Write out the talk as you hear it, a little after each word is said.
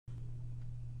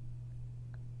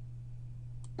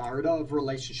Art of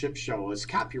Relationship Show is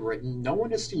copywritten. No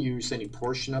one is to use any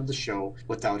portion of the show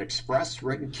without express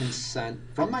written consent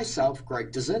from myself,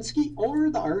 Greg Dazinski, or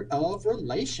the Art of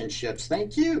Relationships.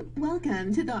 Thank you.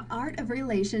 Welcome to the Art of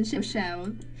Relationship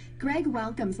Show. Greg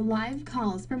welcomes live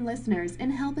calls from listeners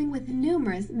in helping with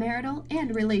numerous marital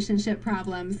and relationship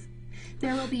problems.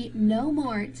 There will be no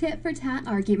more tit-for-tat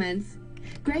arguments.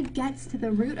 Greg gets to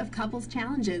the root of couples'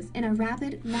 challenges in a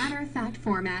rapid, matter-of-fact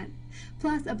format,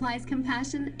 plus applies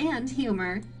compassion and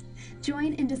humor.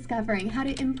 Join in discovering how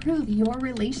to improve your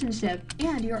relationship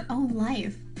and your own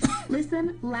life.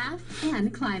 Listen, laugh,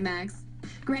 and climax.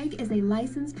 Greg is a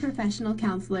licensed professional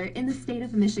counselor in the state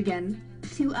of Michigan.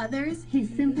 To others,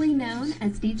 he's simply known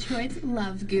as Detroit's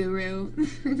love guru.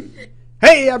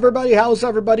 Hey everybody, how's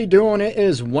everybody doing? It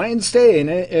is Wednesday and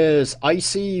it is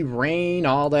icy, rain,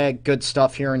 all that good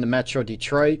stuff here in the Metro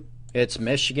Detroit. It's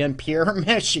Michigan, pure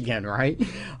Michigan, right?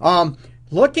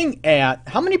 Looking at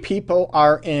how many people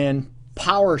are in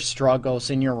power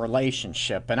struggles in your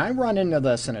relationship. And I run into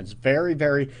this and it's very,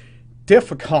 very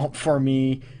difficult for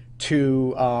me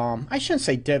to, I shouldn't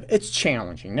say it's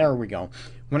challenging. There we go.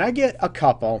 When I get a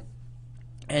couple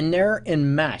and they're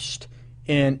enmeshed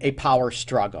in a power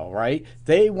struggle, right?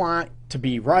 They want to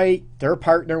be right. Their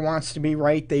partner wants to be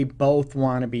right. They both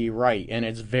want to be right. And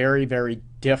it's very, very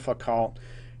difficult.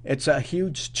 It's a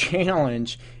huge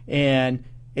challenge. And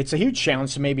it's a huge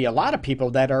challenge to maybe a lot of people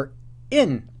that are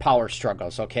in power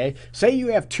struggles, okay? Say you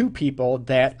have two people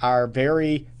that are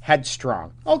very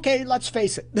headstrong. Okay, let's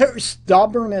face it. They're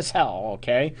stubborn as hell,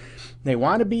 okay? They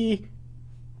want to be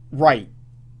right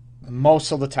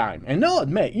most of the time. And they'll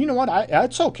admit, you know what,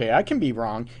 it's okay, I can be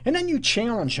wrong. And then you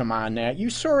challenge them on that.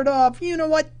 You sort of, you know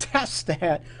what, test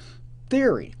that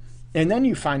theory. And then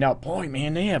you find out, boy,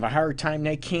 man, they have a hard time,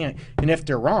 they can't. And if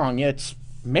they're wrong, it's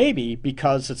maybe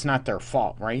because it's not their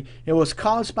fault, right? It was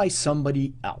caused by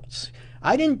somebody else.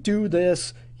 I didn't do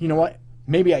this, you know what,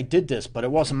 maybe I did this, but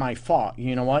it wasn't my fault,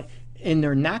 you know what? And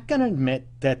they're not going to admit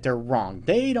that they're wrong.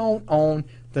 They don't own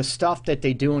the stuff that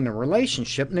they do in the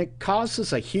relationship, and it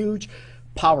causes a huge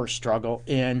power struggle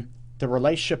in the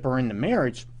relationship or in the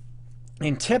marriage.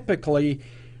 And typically,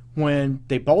 when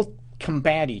they both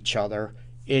combat each other,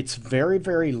 it's very,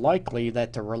 very likely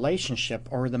that the relationship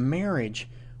or the marriage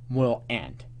will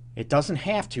end. It doesn't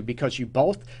have to, because you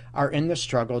both are in the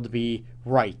struggle to be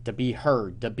right, to be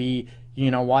heard, to be,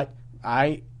 you know what,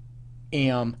 I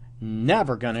am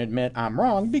never going to admit I'm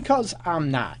wrong, because I'm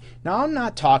not. Now, I'm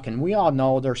not talking, we all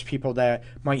know there's people that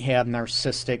might have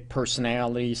narcissistic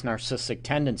personalities, narcissistic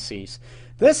tendencies.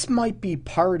 This might be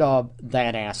part of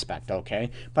that aspect, okay?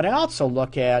 But I also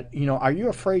look at, you know, are you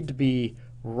afraid to be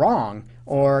wrong?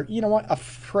 Or, you know what,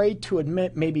 afraid to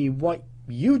admit maybe what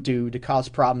you do to cause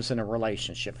problems in a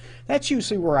relationship? That's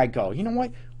usually where I go. You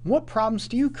know what problems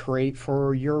do you create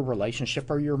for your relationship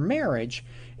or your marriage?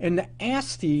 And to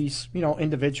ask these, you know,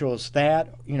 individuals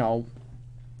that, you know,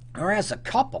 or as a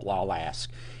couple, I'll ask.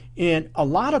 And a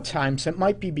lot of times it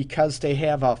might be because they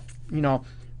have a, you know,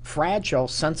 fragile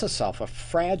sense of self, a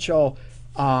fragile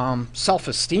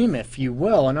self-esteem, if you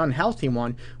will, an unhealthy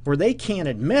one, where they can't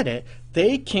admit it.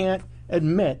 They can't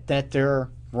admit that they're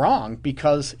wrong,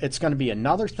 because it's going to be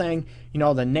another thing, you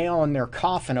know, the nail in their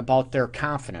coffin about their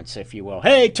confidence, if you will.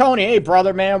 Hey, Tony, hey,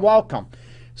 brother, man, welcome.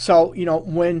 So, you know,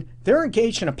 when they're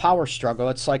engaged in a power struggle,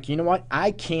 it's like, you know what,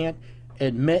 I can't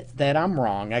admit that I'm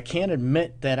wrong. I can't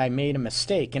admit that I made a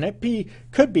mistake. And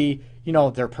could be, you know,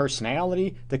 their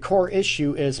personality. The core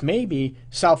issue is maybe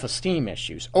self-esteem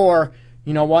issues. Or,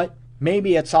 you know what,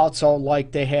 maybe it's also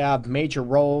like they have major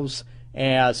roles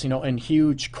as, you know, in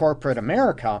huge corporate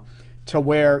America, to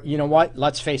where, you know what,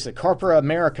 let's face it, corporate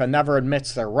America never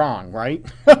admits they're wrong, right?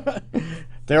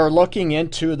 They're looking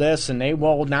into this and they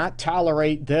will not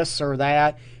tolerate this or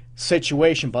that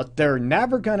situation, but they're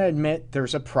never going to admit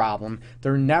there's a problem.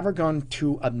 They're never going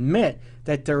to admit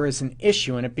that there is an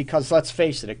issue in it, because let's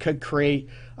face it, it could create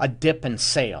a dip in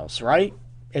sales, right?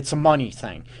 It's a money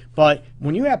thing. But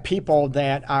when you have people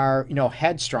that are, you know,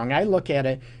 headstrong, I look at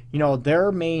it, you know,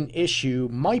 their main issue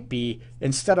might be,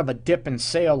 instead of a dip in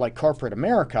sale like corporate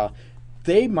America,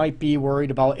 they might be worried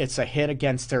about it's a hit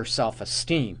against their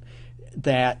self-esteem.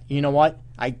 That, you know what,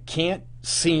 I can't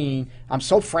see, I'm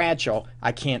so fragile,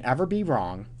 I can't ever be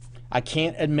wrong. I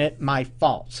can't admit my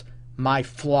faults, my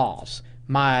flaws,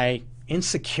 my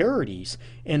insecurities.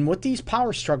 And with these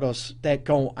power struggles that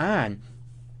go on,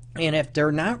 and if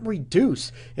they're not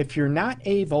reduced, if you're not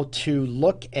able to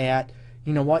look at,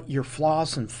 you know what, your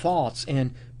flaws and faults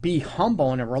and be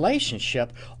humble in a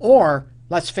relationship, or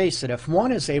let's face it, if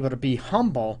one is able to be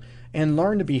humble and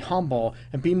learn to be humble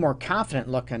and be more confident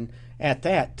looking at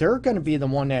that, they're going to be the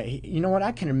one that, you know what,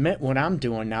 I can admit what I'm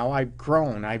doing now. I've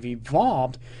grown, I've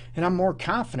evolved, and I'm more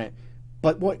confident.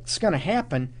 But what's going to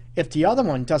happen if the other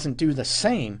one doesn't do the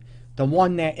same? The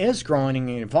one that is growing and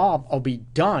evolved will be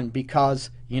done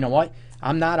because, you know what,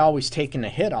 I'm not always taking the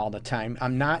hit all the time.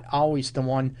 I'm not always the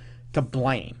one to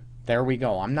blame. There we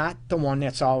go. I'm not the one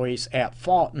that's always at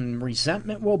fault, and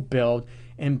resentment will build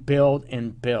and build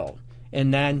and build.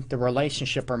 And then the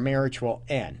relationship or marriage will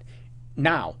end.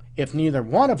 Now, if neither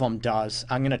one of them does,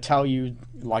 I'm going to tell you,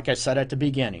 like I said at the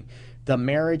beginning, the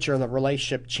marriage or the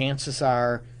relationship, chances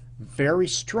are very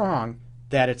strong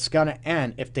that it's going to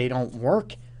end if they don't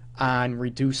work on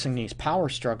reducing these power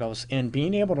struggles and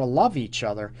being able to love each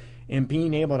other and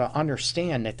being able to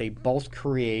understand that they both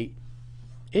create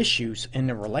issues in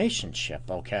the relationship,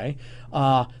 okay?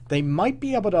 They might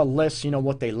be able to list, you know,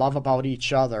 what they love about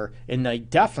each other, and they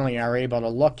definitely are able to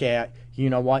look at, you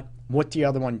know what the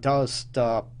other one does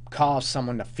to cause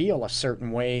someone to feel a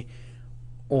certain way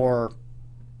or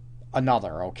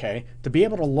another, okay? To be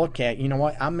able to look at, you know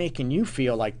what, I'm making you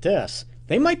feel like this.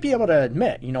 They might be able to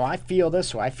admit, you know, I feel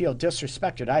this way, I feel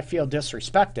disrespected, I feel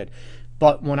disrespected.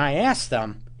 But when I ask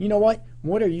them, you know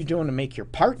what are you doing to make your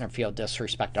partner feel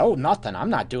disrespected? Oh, nothing. I'm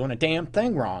not doing a damn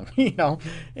thing wrong, you know.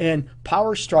 And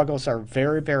power struggles are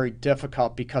very, very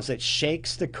difficult because it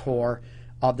shakes the core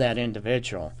of that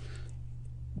individual.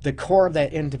 The core of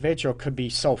that individual could be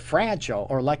so fragile,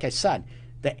 or like I said,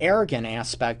 the arrogant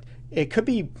aspect, it could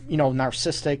be, you know,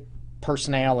 narcissistic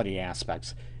personality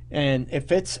aspects. And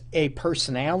if it's a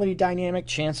personality dynamic,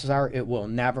 chances are it will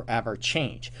never, ever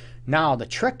change. Now, the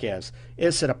trick is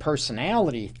it a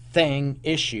personality thing,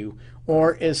 issue,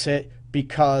 or is it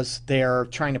because they're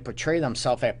trying to portray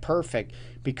themselves as perfect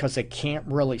because they can't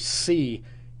really see,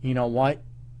 you know what,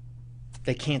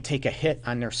 they can't take a hit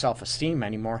on their self-esteem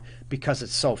anymore because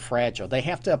it's so fragile. They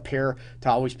have to appear to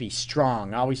always be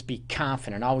strong, always be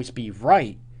confident, always be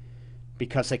right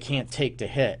because they can't take the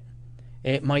hit.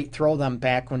 It might throw them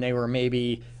back when they were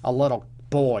maybe a little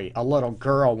boy, a little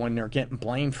girl, when they're getting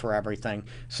blamed for everything.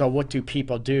 So what do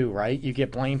people do, right? You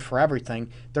get blamed for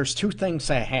everything. There's two things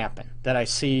that happen that I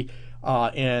see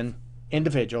in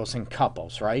individuals and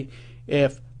couples, right?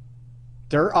 If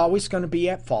they're always going to be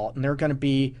at fault and they're going to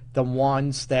be the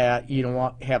ones that, you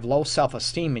know, have low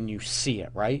self-esteem, and you see it,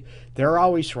 right? They're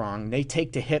always wrong. They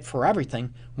take the hit for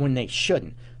everything when they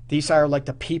shouldn't. These are like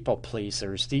the people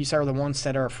pleasers. These are the ones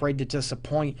that are afraid to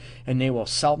disappoint, and they will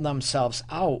sell themselves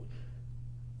out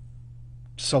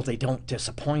so they don't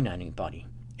disappoint anybody.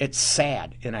 It's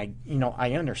sad, and I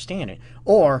understand it.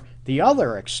 Or the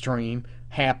other extreme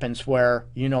happens where,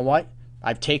 you know what,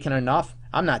 I've taken enough.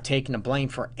 I'm not taking the blame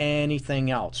for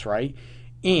anything else, right?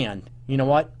 And you know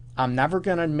what? I'm never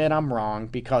going to admit I'm wrong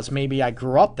because maybe I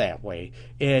grew up that way.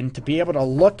 And to be able to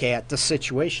look at the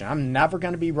situation, I'm never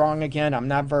going to be wrong again. I'm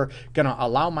never going to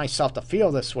allow myself to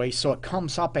feel this way. So it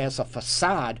comes up as a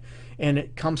facade, and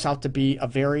it comes out to be a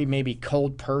very maybe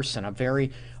cold person, a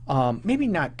very maybe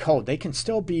not cold. They can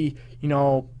still be, you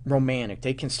know, romantic.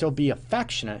 They can still be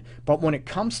affectionate. But when it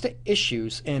comes to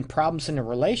issues and problems in a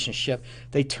relationship,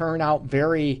 they turn out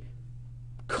very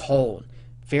cold,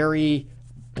 very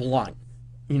blunt.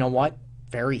 You know what?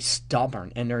 Very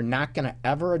stubborn. And they're not going to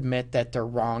ever admit that they're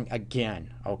wrong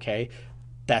again, okay?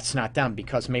 That's not them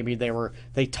because maybe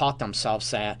they taught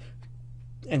themselves that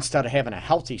instead of having a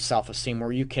healthy self-esteem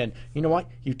where you can, you know what?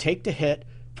 You take the hit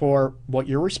for what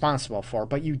you're responsible for,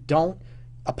 but you don't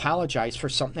apologize for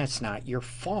something that's not your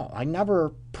fault. I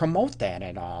never promote that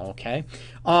at all, okay?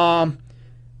 Got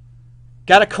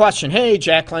a question. Hey,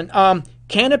 Jacqueline.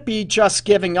 Can it be just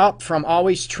giving up from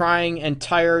always trying and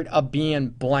tired of being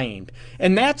blamed?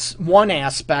 And that's one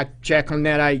aspect, Jacqueline,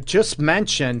 that I just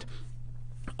mentioned.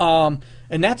 And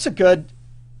that's a good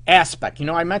aspect. You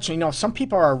know, I mentioned, you know, some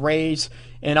people are raised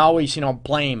and always, you know,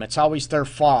 blame. It's always their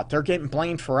fault. They're getting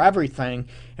blamed for everything,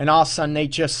 and all of a sudden they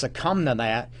just succumb to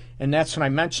that. And that's when I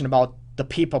mentioned about the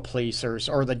people pleasers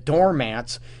or the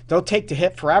doormats. They'll take the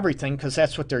hit for everything because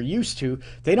that's what they're used to.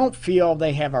 They don't feel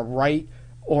they have a right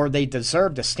or they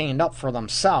deserve to stand up for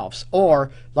themselves.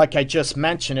 Or, like I just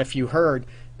mentioned, if you heard,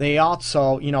 they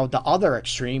also, you know, the other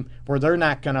extreme where they're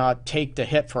not going to take the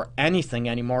hit for anything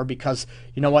anymore because,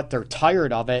 you know what, they're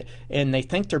tired of it and they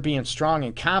think they're being strong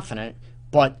and confident,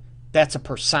 but that's a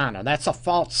persona. That's a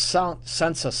false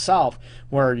sense of self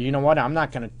where, you know what, I'm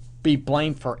not going to be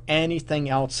blamed for anything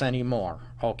else anymore,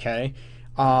 okay?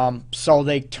 So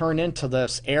they turn into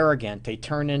this arrogant. They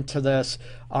turn into this,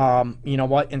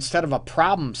 instead of a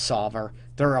problem solver,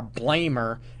 they're a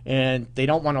blamer, and they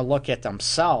don't want to look at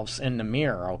themselves in the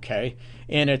mirror, okay?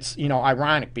 And it's,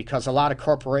 ironic because a lot of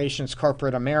corporations,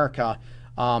 corporate America,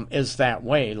 is that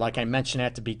way. Like I mentioned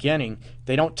at the beginning,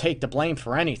 they don't take the blame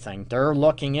for anything. They're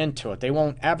looking into it. They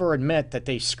won't ever admit that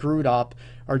they screwed up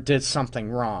or did something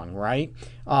wrong, right?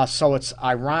 So it's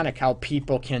ironic how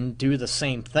people can do the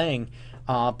same thing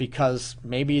because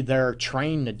maybe they're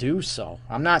trained to do so.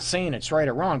 I'm not saying it's right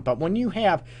or wrong, but when you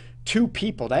have two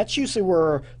people, that's usually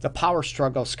where the power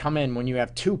struggles come in, when you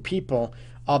have two people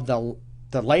of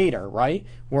the later, right?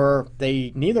 Where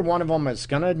neither one of them is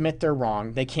going to admit they're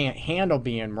wrong. They can't handle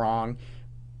being wrong.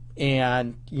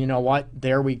 And you know what?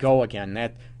 There we go again.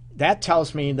 That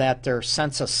tells me that their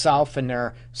sense of self and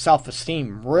their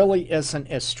self-esteem really isn't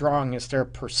as strong as they're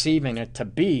perceiving it to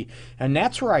be. And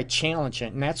that's where I challenge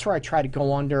it. And that's where I try to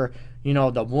go under,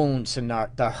 the wounds and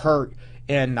the hurt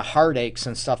and the heartaches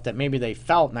and stuff that maybe they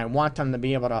felt. And I want them to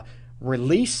be able to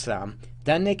release them.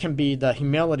 Then the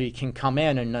humility can come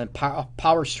in, and the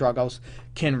power struggles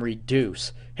can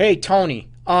reduce. Hey, Tony,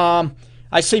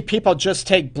 I see people just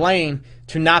take blame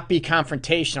to not be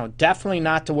confrontational. Definitely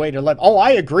not the way to live. Oh,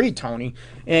 I agree, Tony.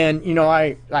 And,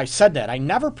 I said that. I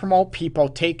never promote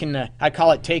people I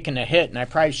call it taking the hit, and I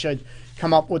probably should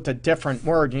come up with a different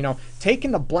word,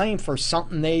 taking the blame for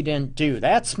something they didn't do.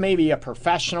 That's maybe a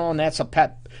professional, and that's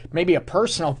maybe a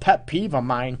personal pet peeve of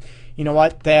mine,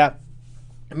 that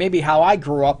maybe how I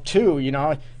grew up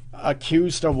too,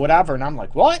 accused of whatever. And I'm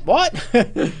like, what?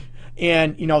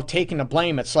 And, taking the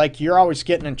blame. It's like you're always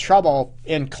getting in trouble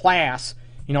in class,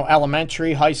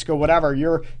 elementary, high school,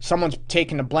 whatever. Someone's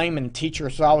taking the blame, and the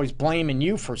teacher's always blaming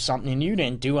you for something, and you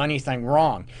didn't do anything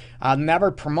wrong. I'll never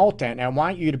promote that. And I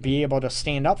want you to be able to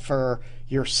stand up for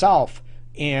yourself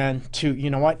and to,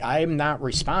 I'm not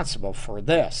responsible for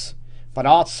this. But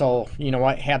also,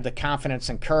 have the confidence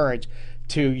and courage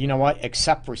to,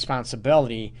 accept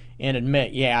responsibility and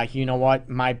admit, yeah,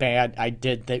 my bad, I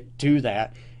did do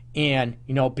that. And,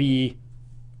 be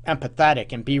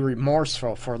empathetic and be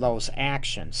remorseful for those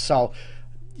actions. So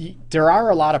there are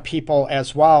a lot of people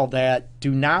as well that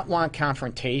do not want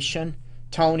confrontation,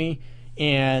 Tony.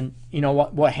 And,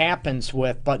 what happens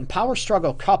but in power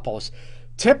struggle couples,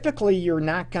 typically you're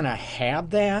not going to have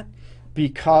that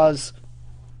because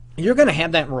you're going to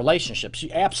have that in relationships,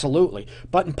 absolutely.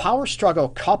 But in power struggle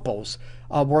couples,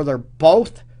 where they're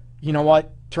both,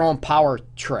 throwing power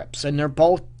trips and they're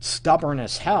both stubborn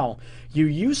as hell, you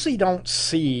usually don't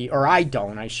see, or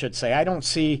I should say, I don't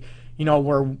see,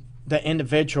 where the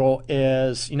individual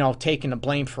is, taking the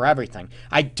blame for everything.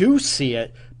 I do see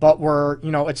it, but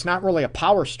it's not really a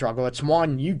power struggle. It's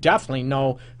one, you definitely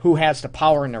know who has the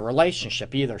power in the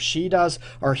relationship. Either she does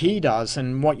or he does.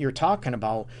 And what you're talking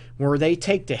about, where they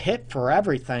take the hit for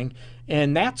everything.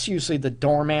 And that's usually the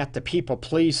doormat, the people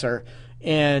pleaser.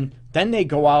 And then they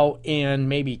go out and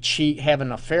maybe cheat, have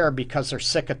an affair because they're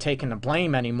sick of taking the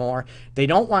blame anymore. They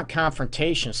don't want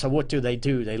confrontation. So what do?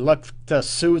 They look to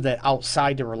soothe it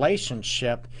outside the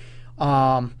relationship.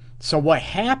 So what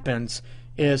happens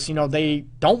is, they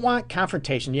don't want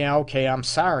confrontation. Yeah, okay, I'm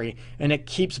sorry. And it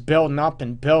keeps building up,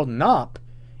 and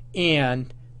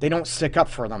they don't stick up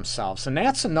for themselves. And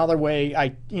that's another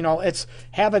way it's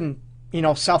having,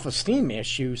 self-esteem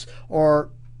issues, or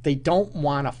they don't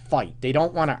want to fight. They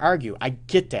don't want to argue. I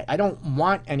get that. I don't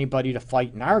want anybody to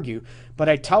fight and argue, but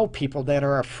I tell people that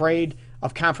are afraid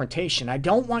of confrontation, I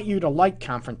don't want you to like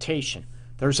confrontation.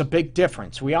 There's a big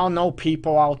difference. We all know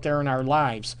people out there in our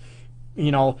lives,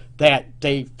 that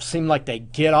they seem like they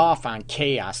get off on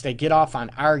chaos. They get off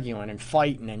on arguing and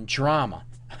fighting and drama.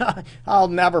 I'll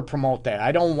never promote that.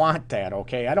 I don't want that,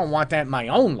 okay? I don't want that in my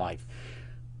own life.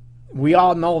 We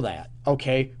all know that,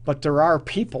 okay? But there are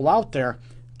people out there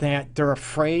that they're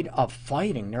afraid of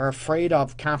fighting. They're afraid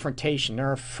of confrontation.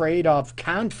 They're afraid of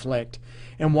conflict.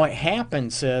 And what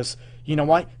happens is,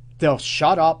 they'll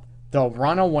shut up. They'll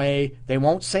run away. They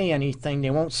won't say anything. They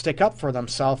won't stick up for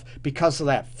themselves because of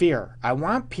that fear. I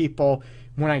want people,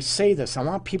 when I say this, I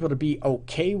want people to be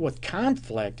okay with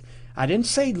conflict. I didn't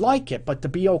say like it, but to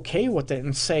be okay with it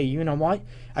and say,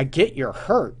 I get you're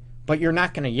hurt, but you're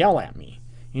not going to yell at me.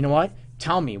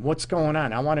 Tell me what's going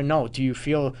on. I want to know, do you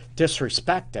feel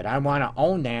disrespected? I want to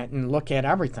own that and look at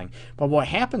everything. But what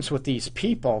happens with these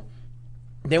people,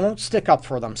 they won't stick up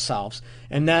for themselves.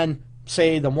 And then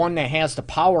say the one that has the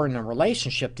power in the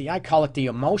relationship, I call it the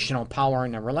emotional power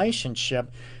in the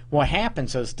relationship, what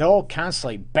happens is they'll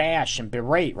constantly bash and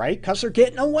berate, right? Because they're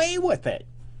getting away with it.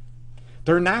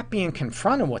 They're not being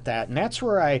confronted with that. And that's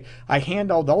where I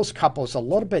handle those couples a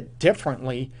little bit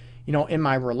differently, in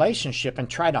my relationship and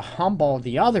try to humble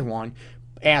the other one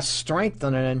as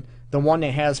strengthening the one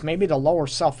that has maybe the lower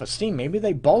self-esteem. Maybe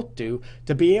they both do,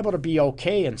 to be able to be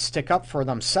okay and stick up for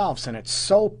themselves. And it's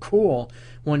so cool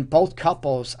when both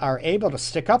couples are able to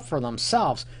stick up for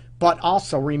themselves, but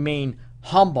also remain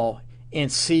humble and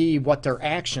see what their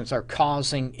actions are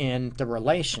causing in the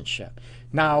relationship.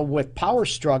 Now, with power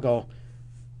struggle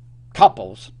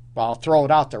couples, well, I'll throw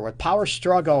it out there, with power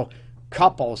struggle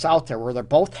couples out there where they're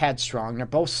both headstrong, they're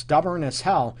both stubborn as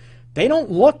hell, they don't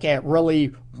look at really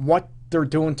what they're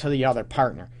doing to the other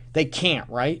partner. They can't,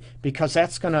 right? Because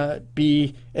that's going to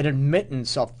be an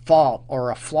admittance of fault or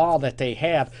a flaw that they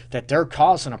have, that they're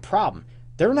causing a problem.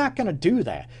 They're not going to do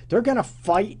that. They're going to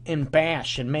fight and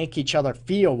bash and make each other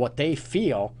feel what they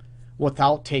feel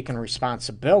without taking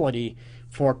responsibility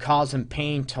for causing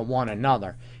pain to one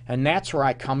another. And that's where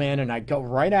I come in and I go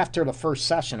right after the first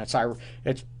session. It's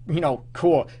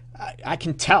cool. I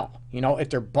can tell, if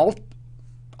they're both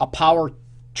a power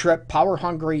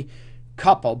hungry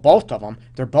couple, both of them,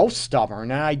 they're both stubborn,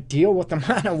 and I deal with them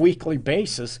on a weekly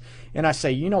basis, and I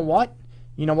say,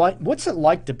 what's it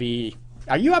like to be,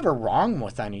 are you ever wrong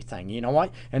with anything?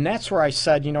 And that's where I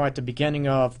said, at the beginning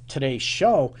of today's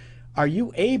show, are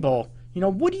you able,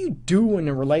 what do you do in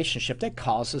a relationship that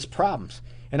causes problems?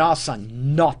 And all of a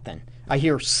sudden, nothing. I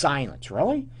hear silence.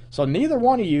 Really? So neither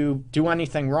one of you do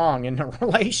anything wrong in a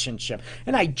relationship.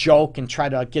 And I joke and try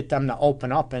to get them to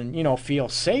open up and, feel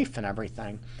safe and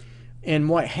everything. And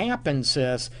what happens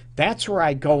is that's where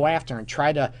I go after and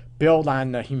try to build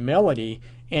on the humility.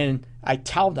 And I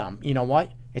tell them,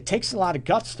 it takes a lot of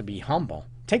guts to be humble.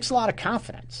 It takes a lot of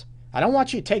confidence. I don't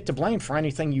want you to take the blame for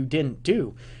anything you didn't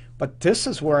do. But this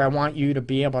is where I want you to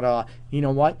be able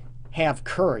to, have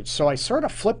courage. So I sort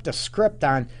of flip the script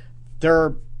on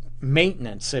their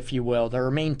maintenance, if you will. They're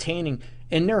maintaining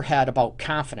in their head about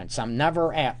confidence. I'm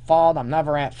never at fault. I'm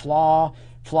never at flaw.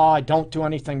 I don't do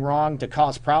anything wrong to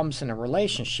cause problems in a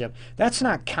relationship. That's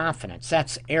not confidence.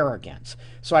 That's arrogance.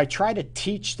 So I try to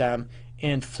teach them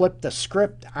and flip the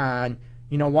script on,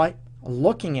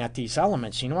 looking at these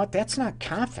elements. That's not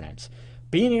confidence.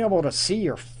 Being able to see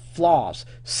your flaws,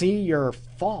 see your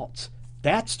faults,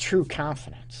 that's true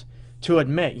confidence. To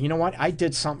admit, I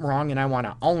did something wrong and I want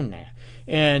to own that.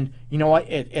 And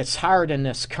it's hard in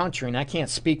this country, and I can't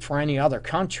speak for any other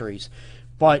countries,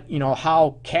 but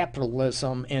how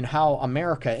capitalism and how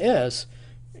America is,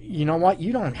 you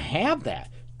don't have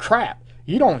that crap.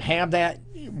 You don't have that.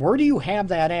 Where do you have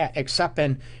that at except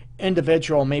in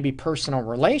individual, maybe personal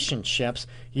relationships?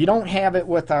 You don't have it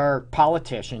with our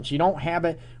politicians. You don't have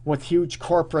it with huge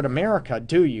corporate America,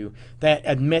 do you? That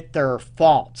admit their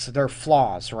faults, their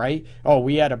flaws, right? Oh,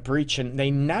 we had a breach, and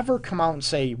they never come out and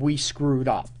say, we screwed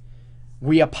up.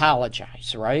 We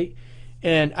apologize, right?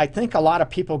 And I think a lot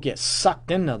of people get sucked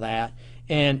into that.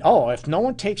 And, if no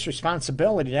one takes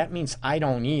responsibility, that means I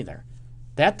don't either.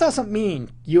 That doesn't mean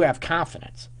you have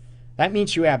confidence. That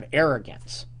means you have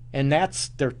arrogance. And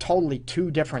they're totally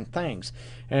two different things.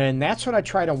 And that's what I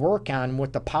try to work on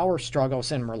with the power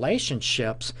struggles in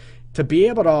relationships, to be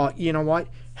able to,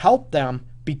 help them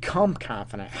become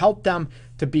confident, help them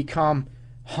to become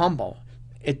humble.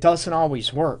 It doesn't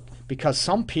always work, because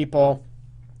some people,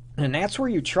 and that's where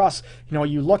you trust,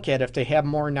 you look at if they have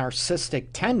more narcissistic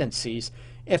tendencies,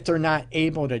 if they're not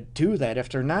able to do that, if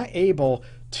they're not able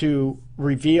to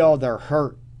reveal their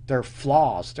hurt, their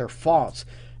flaws, their faults,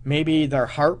 maybe their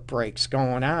heartbreaks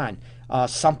going on,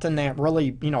 something that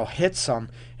really, hits them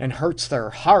and hurts their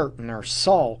heart and their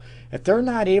soul. If they're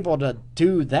not able to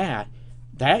do that,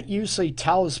 that usually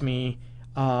tells me,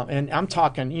 and I'm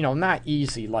talking, not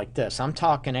easy like this. I'm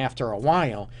talking after a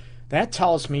while. That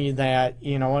tells me that,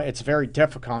 it's very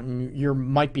difficult, and you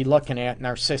might be looking at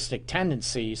narcissistic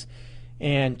tendencies,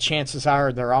 and chances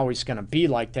are they're always going to be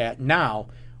like that. Now,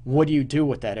 what do you do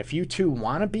with that? If you two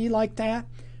want to be like that,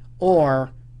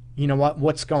 or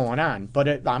what's going on?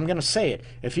 But I'm going to say it.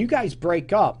 If you guys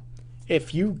break up,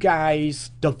 if you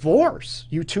guys divorce,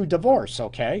 you two divorce,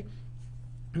 okay?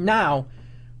 Now,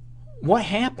 what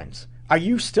happens? Are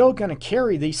you still going to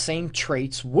carry these same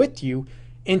traits with you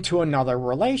into another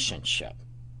relationship,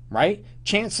 right?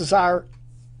 Chances are,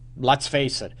 let's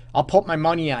face it, I'll put my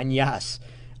money on yes.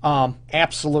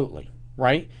 Absolutely,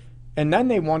 right? And then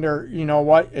they wonder,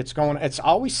 it's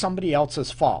always somebody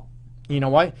else's fault.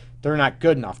 They're not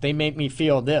good enough. They make me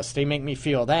feel this. They make me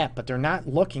feel that. But they're not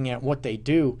looking at what they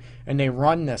do. And they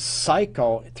run this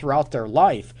cycle throughout their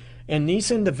life. And these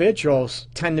individuals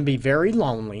tend to be very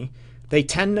lonely. They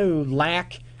tend to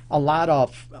lack a lot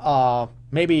of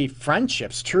maybe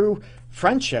friendships, true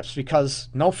friendships, because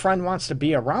no friend wants to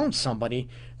be around somebody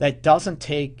that doesn't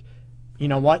take, you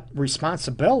know what,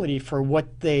 responsibility for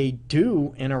what they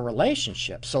do in a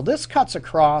relationship. So this cuts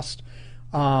across,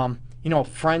 you know,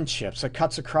 friendships. It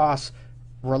cuts across,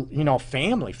 you know,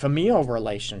 family, familial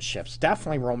relationships,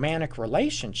 definitely romantic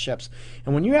relationships.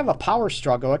 And when you have a power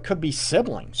struggle, it could be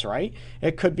siblings, right?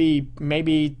 It could be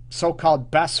maybe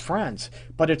so-called best friends.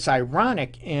 But it's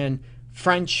ironic in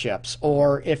friendships,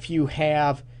 or if you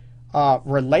have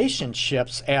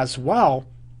relationships as well,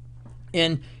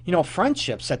 in, you know,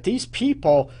 friendships, that these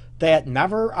people that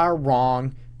never are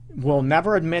wrong will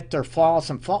never admit their flaws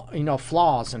and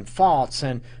flaws and faults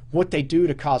and what they do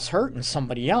to cause hurt in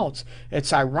somebody else.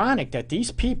 It's ironic that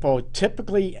these people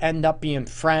typically end up being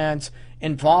friends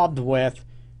involved with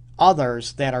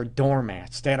others that are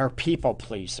doormats, that are people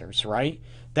pleasers, right?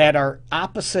 That are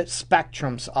opposite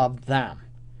spectrums of them.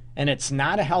 And it's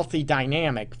not a healthy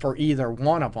dynamic for either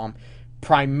one of them,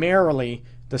 primarily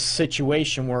the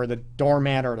situation where the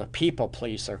doormat or the people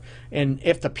pleaser. And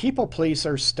if the people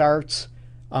pleaser starts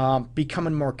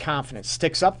becoming more confident,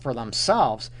 sticks up for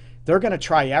themselves, they're going to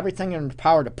try everything in their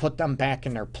power to put them back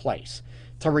in their place,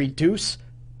 to reduce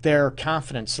their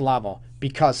confidence level.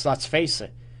 Because let's face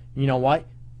it, you know what?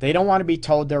 They don't want to be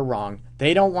told they're wrong.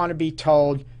 They don't want to be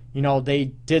told, you know, they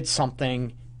did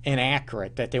something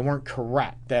inaccurate, that they weren't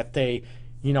correct, that they,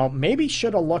 you know, maybe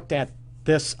should have looked at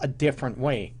this a different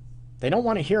way. They don't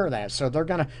want to hear that, so they're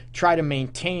going to try to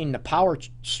maintain the power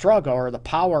struggle or the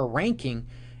power ranking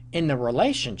in the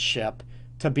relationship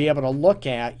to be able to look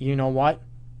at, you know what,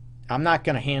 I'm not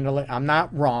going to handle it, I'm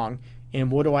not wrong,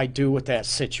 and what do I do with that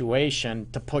situation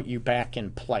to put you back in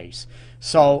place?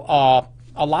 So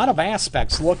a lot of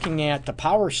aspects looking at the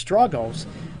power struggles,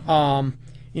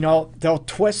 you know, they'll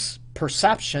twist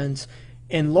perceptions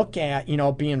and look at, you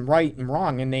know, being right and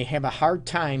wrong, and they have a hard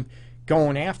time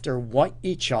going after what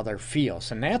each other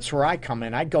feels. And that's where I come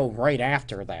in. I go right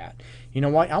after that. You know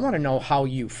what? I want to know how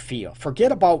you feel.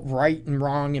 Forget about right and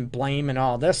wrong and blame and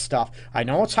all this stuff. I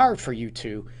know it's hard for you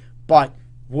to, but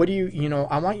what do you know,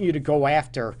 I want you to go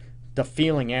after the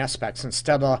feeling aspects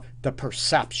instead of the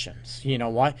perceptions. You know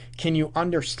what? Can you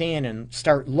understand and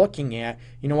start looking at,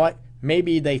 you know what?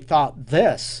 Maybe they thought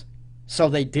this, so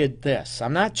they did this.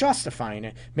 I'm not justifying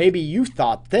it. Maybe you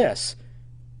thought this,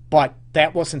 but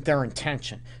that wasn't their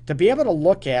intention. To be able to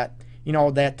look at, you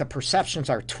know, that the perceptions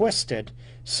are twisted,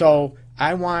 so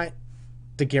I want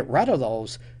to get rid of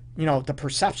those, you know, the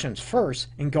perceptions first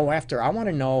and go after, I want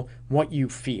to know what you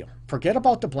feel. Forget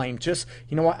about the blame. Just,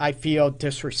 you know what, I feel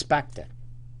disrespected.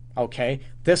 Okay?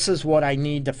 This is what I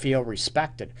need to feel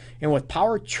respected. And with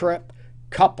power trip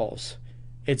couples,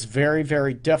 it's very,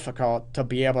 very difficult to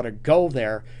be able to go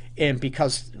there. And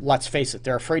because, let's face it,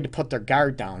 they're afraid to put their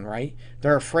guard down, right?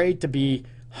 They're afraid to be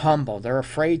humble. They're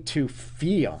afraid to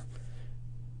feel,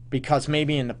 because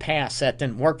maybe in the past that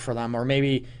didn't work for them, or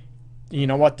maybe, you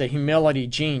know what, the humility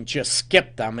gene just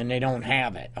skipped them and they don't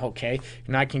have it, okay?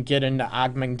 And I can get into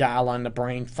amygdala and the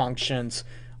brain functions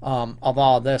of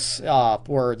all this,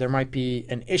 where there might be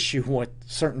an issue with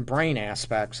certain brain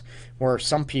aspects, where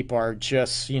some people are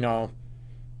just, you know,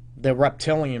 the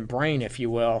reptilian brain, if you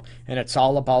will, and it's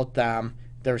all about them.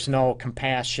 There's no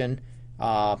compassion,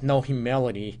 no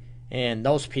humility, and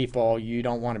those people you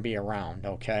don't want to be around,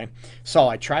 okay? So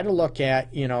I try to look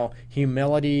at, you know,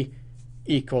 humility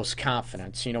equals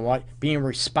confidence. You know what? Being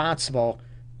responsible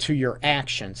to your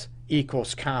actions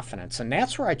equals confidence. And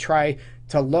that's where I try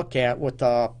to look at with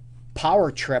the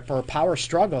power trip or power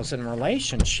struggles in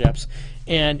relationships.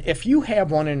 And if you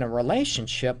have one in a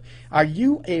relationship, are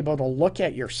you able to look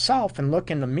at yourself and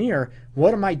look in the mirror,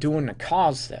 what am I doing to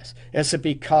cause this? Is it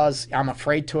because I'm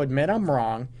afraid to admit I'm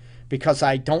wrong, because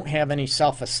I don't have any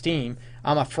self-esteem,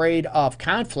 I'm afraid of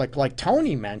conflict like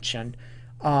Tony mentioned,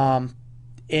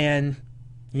 and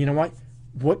you know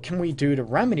what can we do to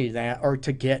remedy that, or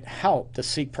to get help, to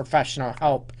seek professional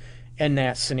help in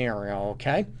that scenario,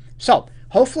 okay? So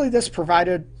hopefully this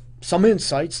provided some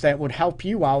insights that would help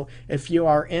you out if you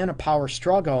are in a power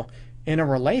struggle in a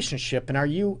relationship. And are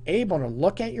you able to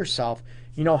look at yourself,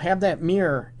 you know, have that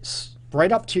mirror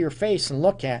right up to your face and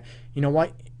look at, you know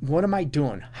what am I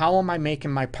doing? How am I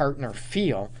making my partner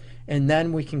feel? And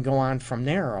then we can go on from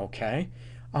there, okay?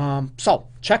 So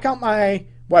check out my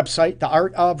website,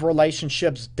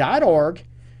 theartofrelationships.org.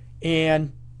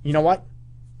 And you know what?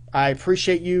 I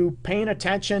appreciate you paying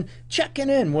attention, checking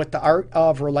in with the Art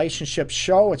of Relationships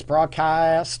show. It's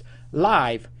broadcast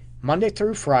live Monday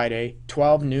through Friday,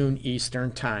 12 noon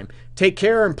Eastern time. Take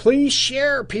care and please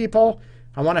share, people.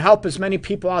 I want to help as many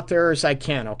people out there as I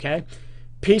can, okay?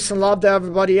 Peace and love to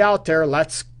everybody out there.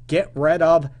 Let's get rid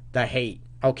of the hate,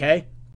 okay?